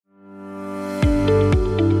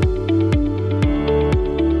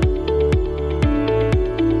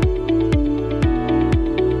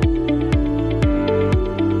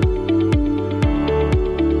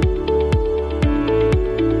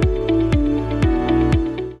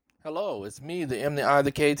Hello, it's me, the M, the I,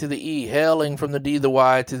 the K to the E, hailing from the D, the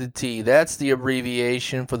Y to the T. That's the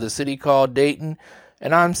abbreviation for the city called Dayton,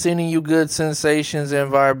 and I'm sending you good sensations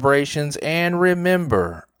and vibrations, and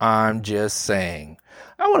remember, I'm just saying.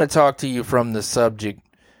 I want to talk to you from the subject,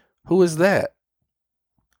 who is that?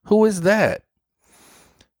 Who is that?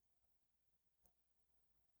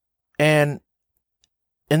 And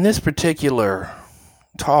in this particular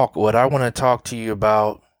talk, what I want to talk to you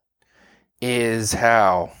about is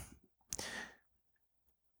how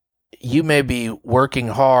you may be working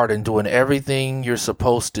hard and doing everything you're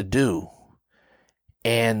supposed to do.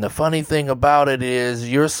 And the funny thing about it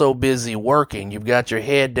is you're so busy working, you've got your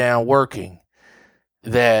head down working,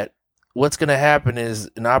 that what's going to happen is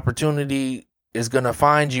an opportunity is going to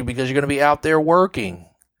find you because you're going to be out there working,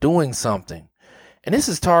 doing something. And this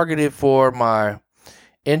is targeted for my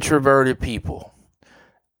introverted people.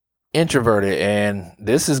 Introverted, and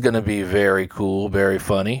this is going to be very cool, very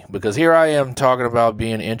funny, because here I am talking about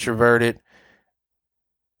being introverted,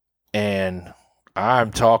 and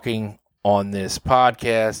I'm talking on this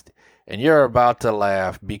podcast, and you're about to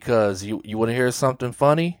laugh because you want to hear something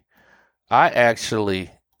funny? I actually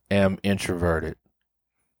am introverted.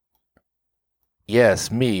 Yes,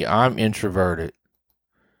 me, I'm introverted.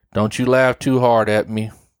 Don't you laugh too hard at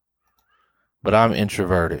me, but I'm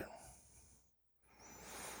introverted.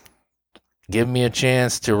 Give me a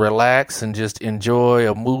chance to relax and just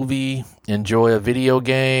enjoy a movie, enjoy a video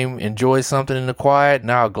game, enjoy something in the quiet,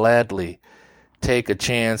 and I'll gladly take a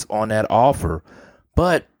chance on that offer.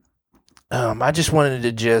 But I just wanted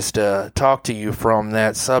to just talk to you from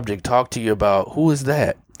that subject, talk to you about who is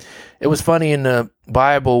that? It was funny in the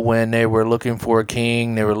Bible when they were looking for a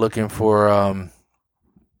king, they were looking for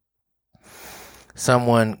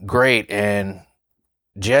someone great, and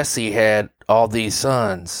Jesse had all these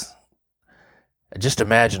sons. Just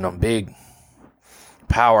imagine them, big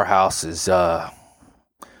powerhouses,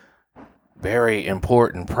 very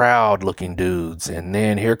important, proud looking dudes. And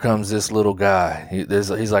then here comes this little guy.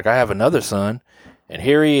 He's like, I have another son. And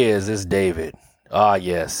here he is David. Ah,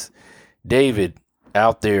 yes. David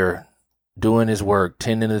out there doing his work,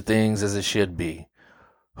 tending to things as it should be,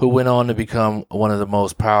 who went on to become one of the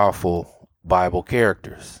most powerful Bible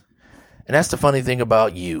characters. And that's the funny thing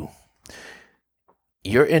about you.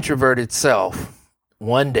 Your introverted self,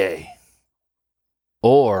 one day,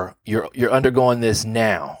 or you're undergoing this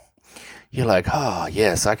now. You're like, oh,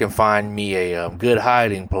 yes, I can find me a good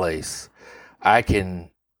hiding place. I can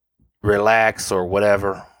relax or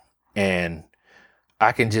whatever, and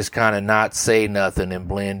I can just kind of not say nothing and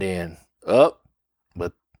blend in. Or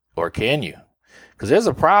can you? Because there's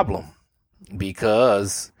a problem.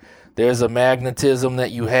 Because there's a magnetism that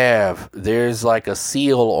you have. There's like a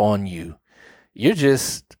seal on you. You're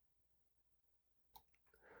just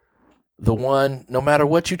the one, no matter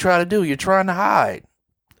what you try to do, you're trying to hide.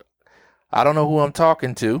 I don't know who I'm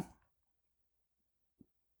talking to.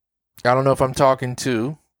 I don't know if I'm talking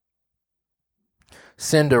to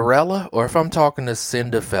Cinderella or if I'm talking to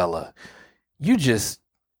Cinderfella. You just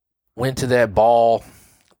went to that ball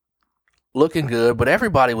looking good, but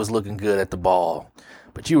everybody was looking good at the ball.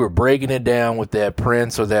 But you were breaking it down with that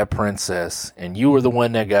prince or that princess, and you were the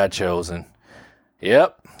one that got chosen.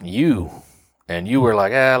 Yep, you. And you were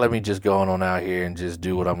like, let me just go on out here and just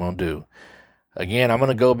do what I'm going to do. Again, I'm going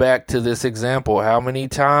to go back to this example. How many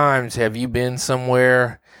times have you been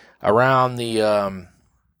somewhere around the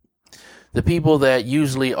people that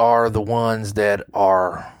usually are the ones that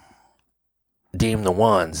are deemed the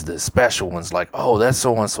ones, the special ones, like, oh, that's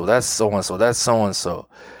so-and-so, that's so-and-so, that's so-and-so.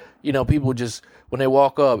 You know, people just, when they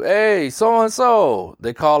walk up, hey, so-and-so,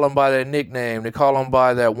 they call them by their nickname. They call them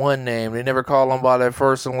by that one name. They never call them by their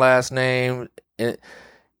first and last name.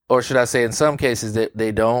 Or should I say, in some cases,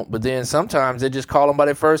 they don't. But then sometimes they just call them by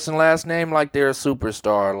their first and last name like they're a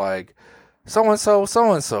superstar. Like, so-and-so,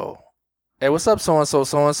 so-and-so. Hey, what's up, so-and-so,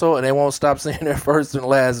 so-and-so? And they won't stop saying their first and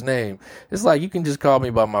last name. It's like, you can just call me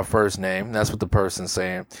by my first name. That's what the person's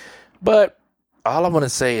saying. But all I want to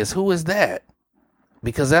say is, who is that?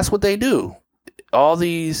 Because that's what they do. All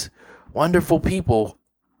these wonderful people,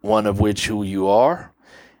 one of which who you are,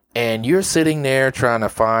 and you're sitting there trying to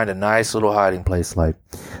find a nice little hiding place like,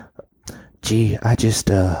 gee, I just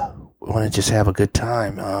want to just have a good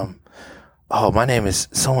time. My name is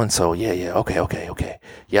so-and-so. Yeah, okay.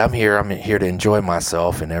 Yeah, I'm here to enjoy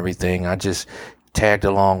myself and everything. I just tagged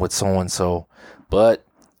along with so-and-so. But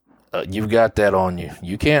you've got that on you.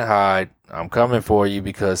 You can't hide. I'm coming for you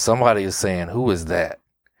because somebody is saying, who is that?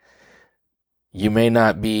 You may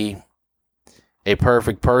not be a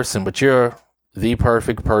perfect person, but you're the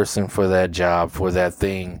perfect person for that job, for that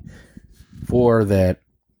thing, for that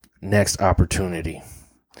next opportunity.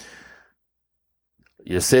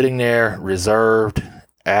 You're sitting there reserved,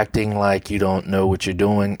 acting like you don't know what you're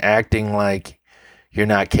doing, acting like you're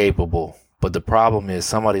not capable. But the problem is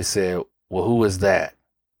somebody said, well, who is that?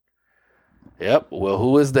 Yep, well,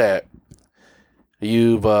 who is that?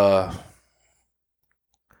 You've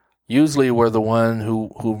usually were the one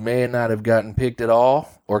who may not have gotten picked at all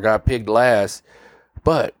or got picked last.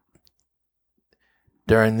 But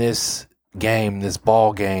during this game, this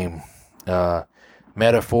ball game,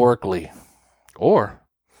 metaphorically or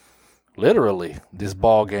literally, this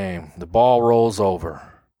ball game, the ball rolls over.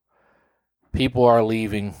 People are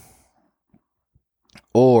leaving,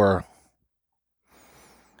 or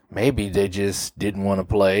maybe they just didn't want to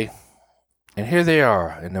play. And here they are,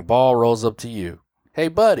 and the ball rolls up to you. Hey,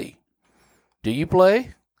 buddy, do you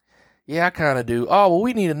play? Yeah, I kind of do. Oh, well,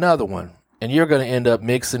 we need another one. And you're going to end up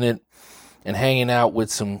mixing it and hanging out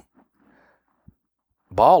with some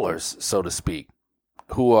ballers, so to speak,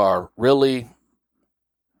 who are really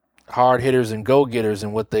hard hitters and go-getters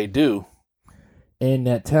in what they do. And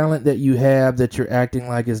that talent that you have that you're acting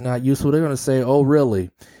like is not useful, they're going to say, oh, really?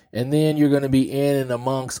 And then you're going to be in and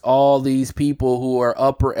amongst all these people who are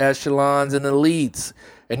upper echelons and elites.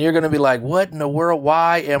 And you're going to be like, what in the world?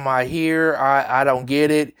 Why am I here? I don't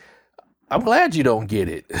get it. I'm glad you don't get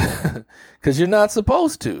it because you're not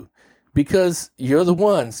supposed to, because you're the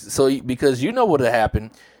ones. So because you know what would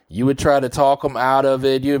happen, you would try to talk them out of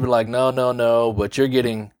it. You'd be like, no, but you're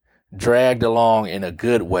getting dragged along in a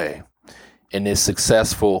good way in this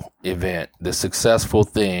successful event, the successful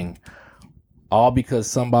thing, all because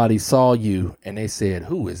somebody saw you and they said,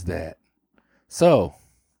 who is that? So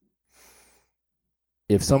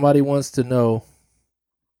if somebody wants to know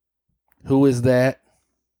who is that,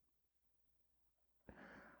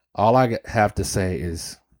 all I have to say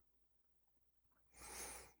is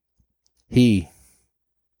he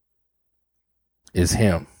is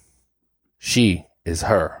him. She is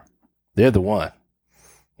her. They're the one.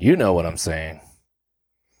 You know what I'm saying.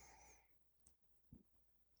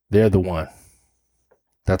 They're the one.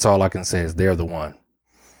 That's all I can say is they're the one.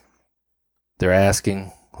 They're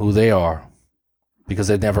asking who they are because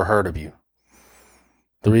they've never heard of you.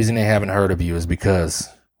 The reason they haven't heard of you is because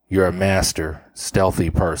you're a master, stealthy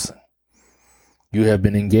person. You have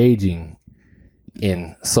been engaging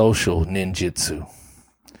in social ninjutsu.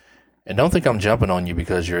 And don't think I'm jumping on you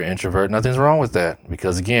because you're an introvert. Nothing's wrong with that.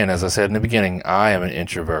 Because again, as I said in the beginning, I am an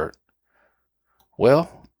introvert.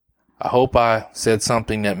 Well, I hope I said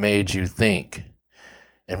something that made you think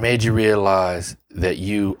and made you realize that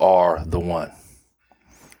you are the one.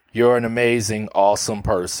 You're an amazing, awesome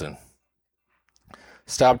person.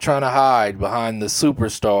 Stop trying to hide behind the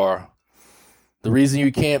superstar. The reason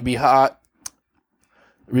you can't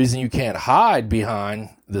hide behind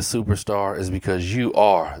the superstar is because you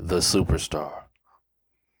are the superstar.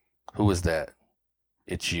 Who is that?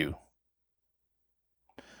 It's you.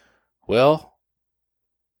 Well,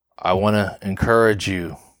 I want to encourage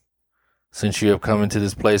you, since you have come into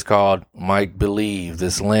this place called Mike Believe,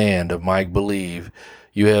 this land of Mike Believe,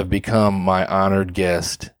 you have become my honored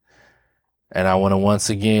guest. And I want to once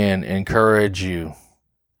again encourage you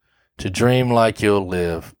to dream like you'll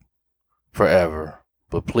live forever,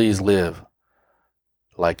 but please live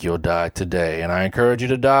like you'll die today. And I encourage you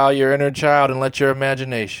to dial your inner child and let your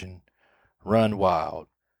imagination run wild.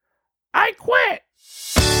 I quit.